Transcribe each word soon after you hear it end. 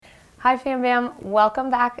Hi Fam Bam, welcome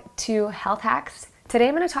back to Health Hacks. Today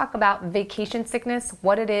I'm going to talk about vacation sickness,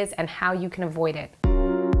 what it is, and how you can avoid it.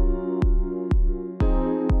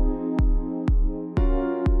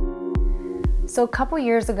 So a couple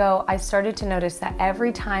years ago, I started to notice that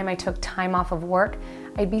every time I took time off of work,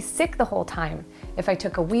 I'd be sick the whole time. If I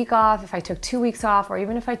took a week off, if I took 2 weeks off, or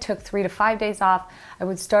even if I took 3 to 5 days off, I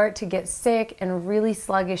would start to get sick and really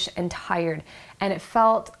sluggish and tired. And it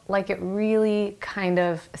felt like it really kind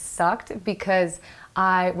of sucked because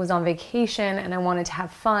I was on vacation and I wanted to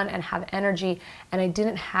have fun and have energy, and I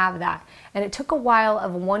didn't have that. And it took a while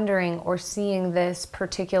of wondering or seeing this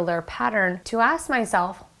particular pattern to ask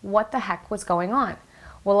myself what the heck was going on.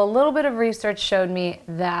 Well, a little bit of research showed me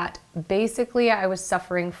that basically I was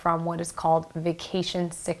suffering from what is called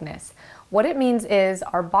vacation sickness. What it means is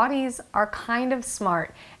our bodies are kind of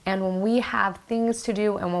smart, and when we have things to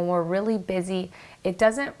do and when we're really busy, it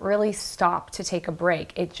doesn't really stop to take a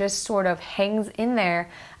break. It just sort of hangs in there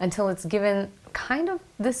until it's given kind of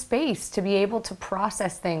the space to be able to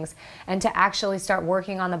process things and to actually start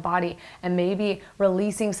working on the body and maybe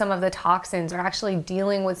releasing some of the toxins or actually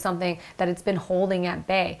dealing with something that it's been holding at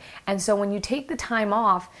bay. And so when you take the time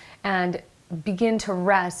off and begin to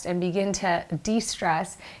rest and begin to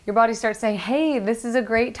de-stress, your body starts saying, hey, this is a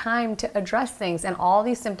great time to address things, and all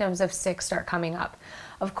these symptoms of sick start coming up.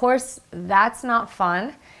 Of course, that's not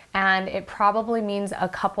fun. And it probably means a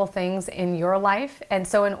couple things in your life. And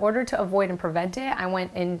so in order to avoid and prevent it, I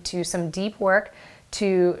went into some deep work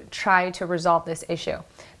to try to resolve this issue.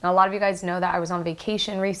 Now, a lot of you guys know that I was on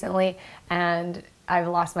vacation recently and I've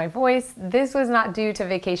lost my voice. This was not due to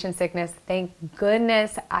vacation sickness. Thank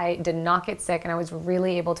goodness I did not get sick and I was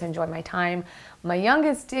really able to enjoy my time. My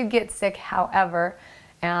youngest did get sick, however,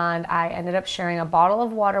 and I ended up sharing a bottle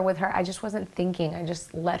of water with her. I just wasn't thinking. I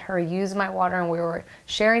just let her use my water, and we were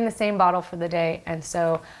sharing the same bottle for the day. And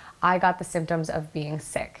so I got the symptoms of being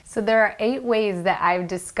sick. So there are 8 ways that I've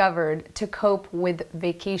discovered to cope with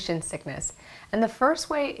vacation sickness. And the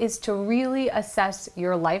first way is to really assess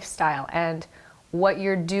your lifestyle and what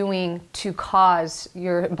you're doing to cause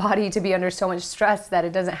your body to be under so much stress that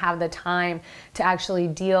it doesn't have the time to actually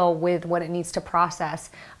deal with what it needs to process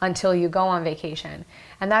until you go on vacation.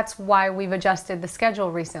 And that's why we've adjusted the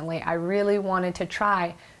schedule recently. I really wanted to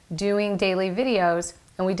try doing daily videos,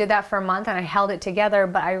 and we did that for a month and I held it together,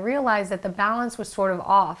 but I realized that the balance was sort of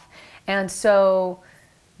off. And so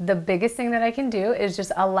the biggest thing that I can do is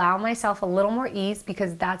just allow myself a little more ease,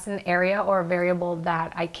 because that's an area or a variable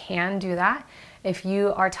that I can do that. If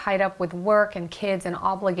you are tied up with work and kids and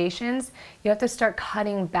obligations, you have to start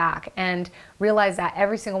cutting back and realize that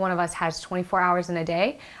every single one of us has 24 hours in a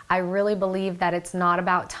day. I really believe that it's not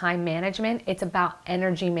about time management, it's about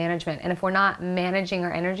energy management. And if we're not managing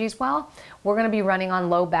our energies well, we're gonna be running on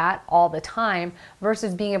low bat all the time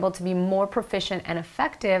versus being able to be more proficient and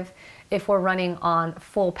effective if we're running on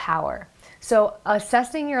full power. So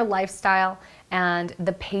assessing your lifestyle and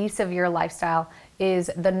the pace of your lifestyle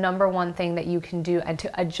is the number one thing that you can do, and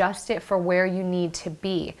to adjust it for where you need to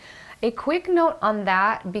be. A quick note on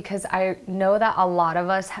that, because I know that a lot of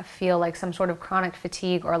us feel like some sort of chronic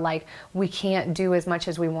fatigue or like we can't do as much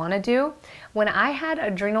as we want to do. When I had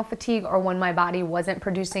adrenal fatigue or when my body wasn't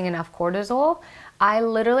producing enough cortisol, I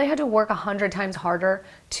literally had to work 100 times harder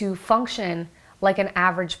to function like an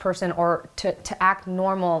average person, or to act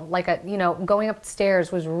normal. Like going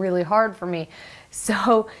upstairs was really hard for me.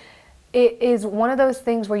 So it is one of those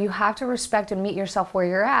things where you have to respect and meet yourself where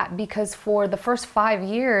you're at, because for the first 5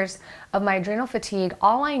 years of my adrenal fatigue,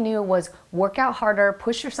 all I knew was work out harder,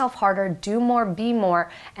 push yourself harder, do more, be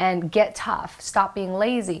more, and get tough, stop being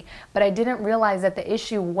lazy. But I didn't realize that the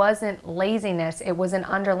issue wasn't laziness, it was an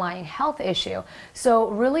underlying health issue. So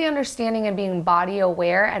really understanding and being body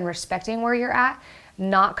aware and respecting where you're at,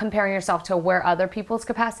 not comparing yourself to where other people's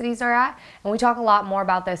capacities are at. And we talk a lot more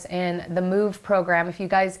about this in the Move program. If you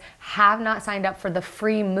guys have not signed up for the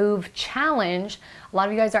free Move challenge, a lot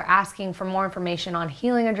of you guys are asking for more information on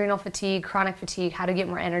healing adrenal fatigue, chronic fatigue, how to get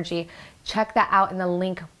more energy. Check that out in the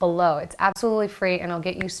link below. It's absolutely free, and it'll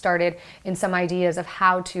get you started in some ideas of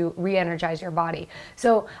how to re-energize your body.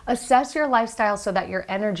 So assess your lifestyle so that your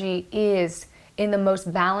energy is in the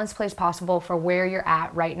most balanced place possible for where you're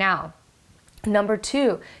at right now. Number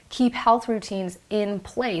 2, keep health routines in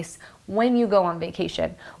place when you go on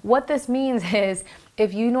vacation. What this means is,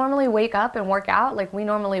 if you normally wake up and work out, like we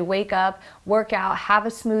normally wake up, work out, have a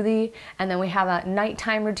smoothie, and then we have a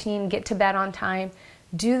nighttime routine, get to bed on time,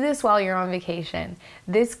 do this while you're on vacation.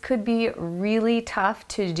 This could be really tough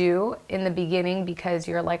to do in the beginning because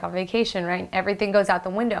you're like on vacation, right? Everything goes out the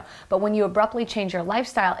window. But when you abruptly change your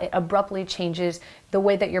lifestyle, it abruptly changes the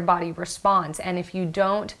way that your body responds. And if you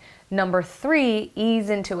don't Number 3, ease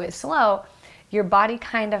into it slow. Your body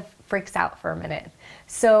kind of freaks out for a minute.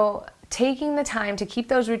 So taking the time to keep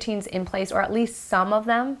those routines in place, or at least some of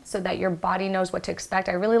them, so that your body knows what to expect.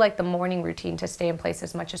 I really like the morning routine to stay in place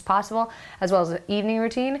as much as possible, as well as the evening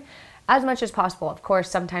routine as much as possible. Of course,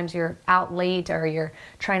 sometimes you're out late or you're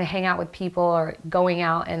trying to hang out with people or going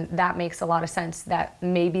out, and that makes a lot of sense that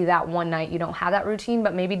maybe that one night you don't have that routine,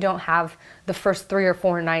 but maybe don't have the first 3 or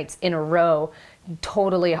 4 nights in a row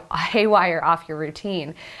totally haywire off your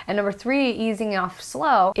routine. And number 3, easing off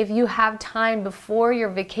slow. If you have time before your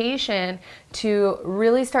vacation to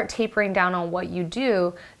really start tapering down on what you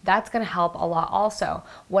do, that's going to help a lot also.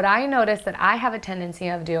 What I noticed that I have a tendency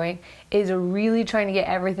of doing is really trying to get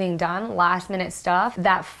everything done, last minute stuff,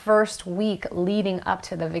 that first week leading up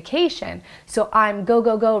to the vacation. So I'm go,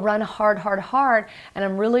 go, go, run hard, hard, hard, and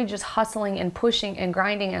I'm really just hustling and pushing and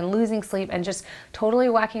grinding and losing sleep and just totally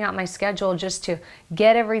whacking out my schedule just to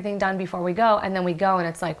get everything done before we go. And then we go and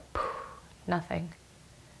it's like, poof,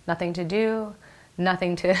 nothing to do,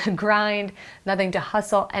 nothing to grind, nothing to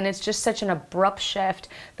hustle, and it's just such an abrupt shift.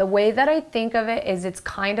 The way that I think of it is it's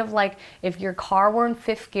kind of like if your car were in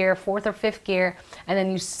 4th or 5th gear, and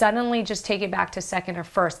then you suddenly just take it back to 2nd or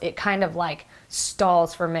 1st, it kind of like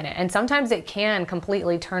stalls for a minute. And sometimes it can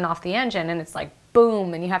completely turn off the engine and it's like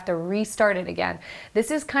boom, and you have to restart it again. This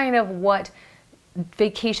is kind of what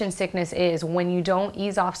vacation sickness is, when you don't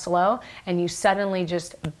ease off slow and you suddenly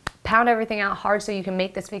just pound everything out hard so you can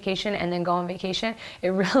make this vacation and then go on vacation. It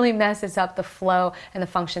really messes up the flow and the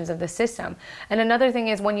functions of the system. And another thing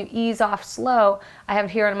is when you ease off slow, I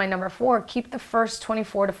have here on my number 4, keep the first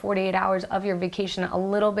 24 to 48 hours of your vacation a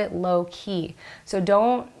little bit low key. So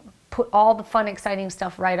don't put all the fun, exciting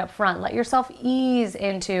stuff right up front. Let yourself ease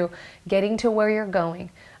into getting to where you're going,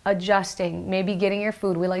 adjusting, maybe getting your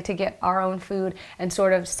food. We like to get our own food and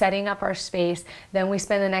sort of setting up our space. Then we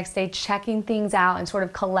spend the next day checking things out and sort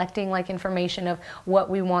of collecting like information of what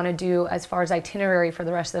we want to do as far as itinerary for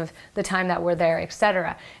the rest of the time that we're there,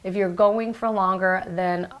 etc. If you're going for longer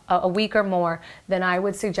than a week or more, then I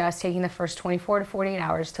would suggest taking the first 24 to 48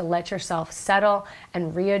 hours to let yourself settle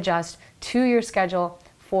and readjust to your schedule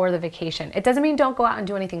for the vacation. It doesn't mean don't go out and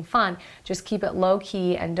do anything fun, just keep it low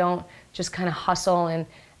key and don't just kind of hustle and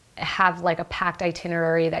have like a packed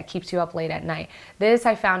itinerary that keeps you up late at night. This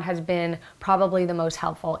I found has been probably the most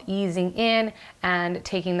helpful, easing in and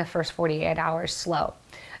taking the first 48 hours slow.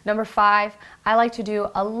 Number 5, I like to do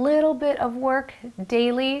a little bit of work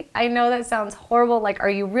daily. I know that sounds horrible, like are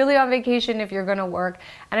you really on vacation if you're gonna work?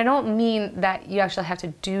 And I don't mean that you actually have to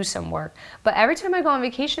do some work, but every time I go on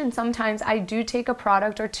vacation, sometimes I do take a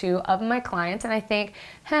product or 2 of my clients and I think,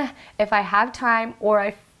 if I have time or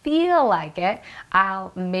I feel like it,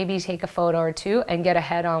 I'll maybe take a photo or 2 and get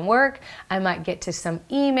ahead on work. I might get to some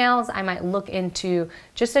emails. I might look into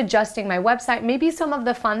just adjusting my website, maybe some of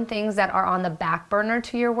the fun things that are on the back burner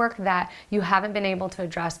to your work that you haven't been able to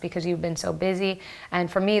address because you've been so busy. And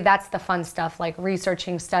for me, that's the fun stuff, like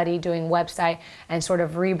researching, study, doing website, and sort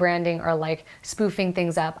of rebranding or like spoofing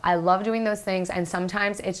things up. I love doing those things, and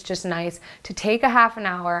sometimes it's just nice to take a half an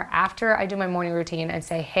hour after I do my morning routine and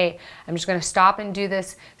say, hey, I'm just gonna stop and do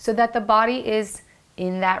this, so that the body is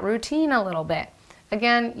in that routine a little bit.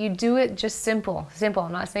 Again, you do it just simple.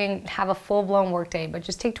 I'm not saying have a full-blown workday, but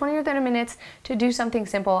just take 20 or 30 minutes to do something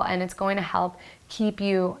simple, and it's going to help keep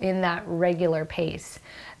you in that regular pace.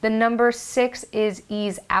 The number 6 is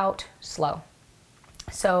ease out slow.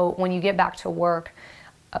 So when you get back to work,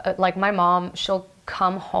 like my mom, she'll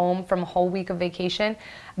come home from a whole week of vacation,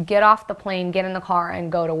 get off the plane, get in the car, and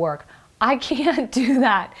go to work. I can't do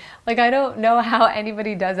that. Like, I don't know how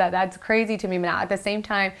anybody does that. That's crazy to me. Now, at the same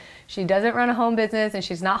time, she doesn't run a home business and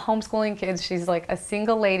she's not homeschooling kids. She's like a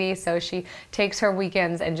single lady, so she takes her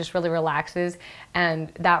weekends and just really relaxes, and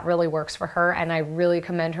that really works for her. And I really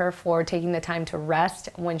commend her for taking the time to rest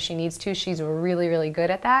when she needs to. She's really, really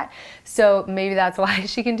good at that. So maybe that's why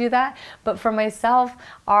she can do that. But for myself,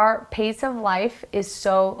 our pace of life is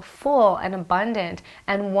so full and abundant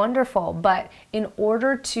and wonderful. But in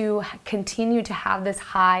order to continue to have this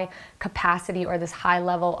high capacity or this high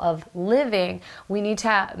level of living, we need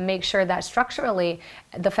to make sure that structurally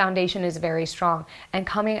the foundation is very strong. And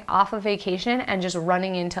coming off of vacation and just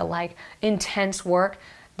running into like intense work,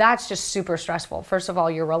 that's just super stressful. First of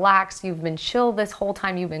all, you're relaxed, you've been chill this whole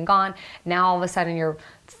time you've been gone. Now all of a sudden you're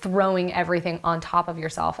throwing everything on top of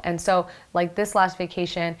yourself. And so like this last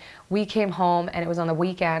vacation, we came home and it was on the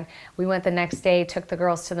weekend. We went the next day, took the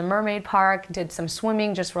girls to the mermaid park, did some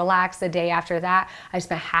swimming, just relaxed. The day after that, I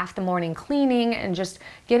spent half the morning cleaning and just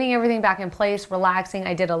getting everything back in place, relaxing.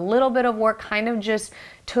 I did a little bit of work, kind of just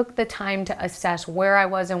took the time to assess where I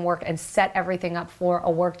was in work and set everything up for a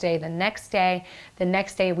work day the next day. The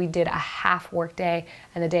next day we did a half work day,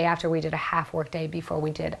 and the day after we did a half work day before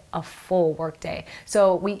we did a full work day.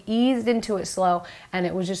 So we eased into it slow, and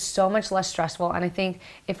it was just so much less stressful. And I think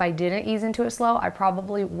if I didn't ease into it slow, I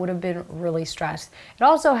probably would have been really stressed. It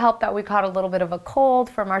also helped that we caught a little bit of a cold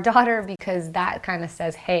from our daughter, because that kind of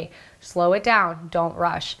says, hey, slow it down, don't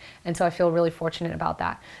rush. And so I feel really fortunate about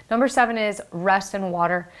that. Number 7 is rest and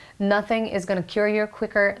water. Nothing is going to cure you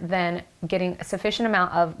quicker than getting a sufficient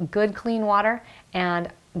amount of good, clean water and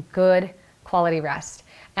good quality rest.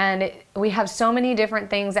 And we have so many different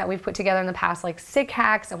things that we've put together in the past, like sick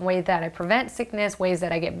hacks and ways that I prevent sickness, ways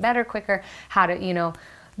that I get better quicker, how to,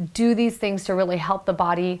 do these things to really help the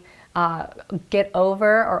body get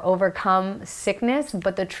over or overcome sickness.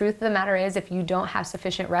 But the truth of the matter is, if you don't have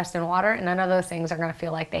sufficient rest and water, none of those things are going to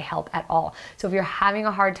feel like they help at all. So if you're having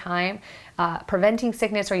a hard time preventing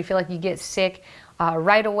sickness, or you feel like you get sick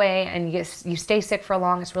right away and you stay sick for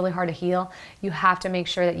long, it's really hard to heal, you have to make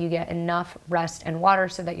sure that you get enough rest and water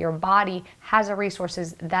so that your body has the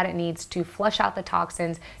resources that it needs to flush out the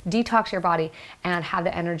toxins, detox your body, and have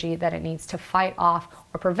the energy that it needs to fight off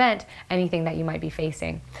or prevent anything that you might be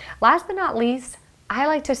facing. Last but not least, I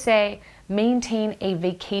like to say, maintain a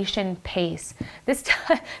vacation pace. This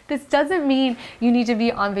doesn't mean you need to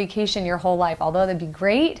be on vacation your whole life, although that'd be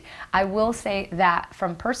great. I will say that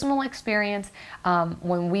from personal experience,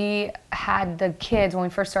 when we had the kids, when we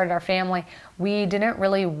first started our family, we didn't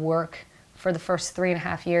really work for the first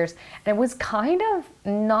 3.5 years. And it was kind of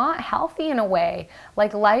not healthy in a way.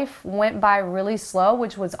 Like, life went by really slow,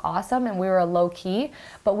 which was awesome, and we were low key,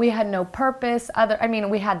 but we had no purpose.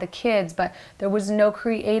 We had the kids, but there was no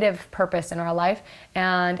creative purpose in our life.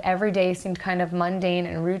 And every day seemed kind of mundane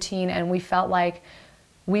and routine, and we felt like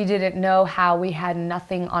we didn't know how. We had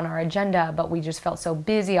nothing on our agenda, but we just felt so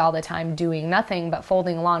busy all the time doing nothing but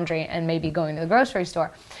folding laundry and maybe going to the grocery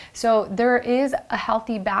store. So there is a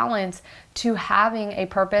healthy balance to having a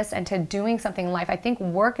purpose and to doing something in life. I think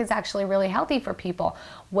work is actually really healthy for people.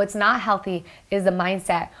 What's not healthy is the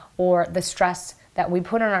mindset or the stress that we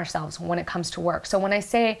put on ourselves when it comes to work. So when I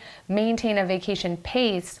say maintain a vacation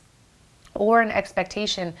pace or an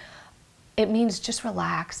expectation, it means just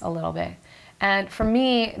relax a little bit. And for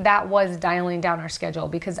me, that was dialing down our schedule,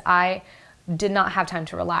 because I did not have time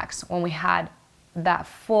to relax when we had that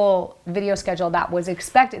full video schedule that was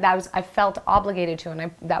expected. I felt obligated to,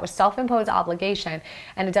 and that was self-imposed obligation.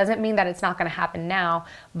 And it doesn't mean that it's not going to happen now,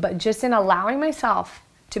 but just in allowing myself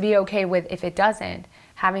to be okay with if it doesn't,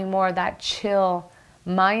 having more of that chill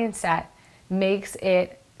mindset makes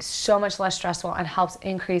it so much less stressful and helps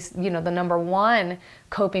increase, the number one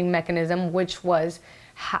coping mechanism, which was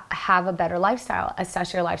have a better lifestyle,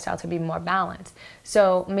 assess your lifestyle to be more balanced.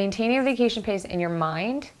 So maintaining a vacation pace in your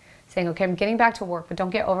mind, saying, okay, I'm getting back to work, but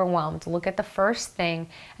don't get overwhelmed. Look at the first thing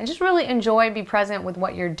and just really enjoy, be present with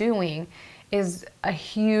what you're doing, is a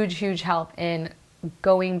huge, huge help in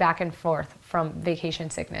going back and forth from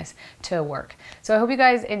vacation sickness to work. So I hope you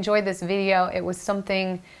guys enjoyed this video. It was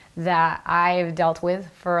something that I've dealt with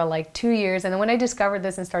for like 2 years. And then when I discovered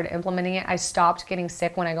this and started implementing it, I stopped getting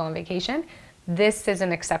sick when I go on vacation. This is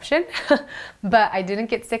an exception, but I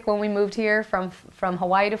didn't get sick when we moved here from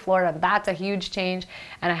Hawaii to Florida. That's a huge change,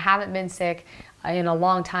 and I haven't been sick in a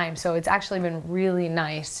long time. So it's actually been really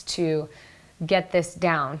nice to get this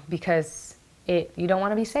down, because you don't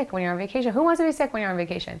want to be sick when you're on vacation. Who wants to be sick when you're on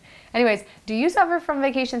vacation? Anyways, do you suffer from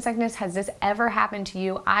vacation sickness? Has this ever happened to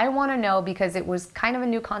you? I want to know, because it was kind of a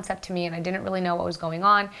new concept to me and I didn't really know what was going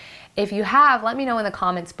on. If you have, let me know in the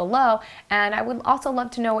comments below. And I would also love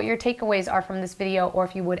to know what your takeaways are from this video, or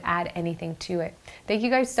if you would add anything to it. Thank you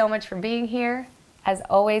guys so much for being here. As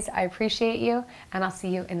always, I appreciate you, and I'll see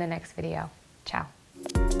you in the next video. Ciao.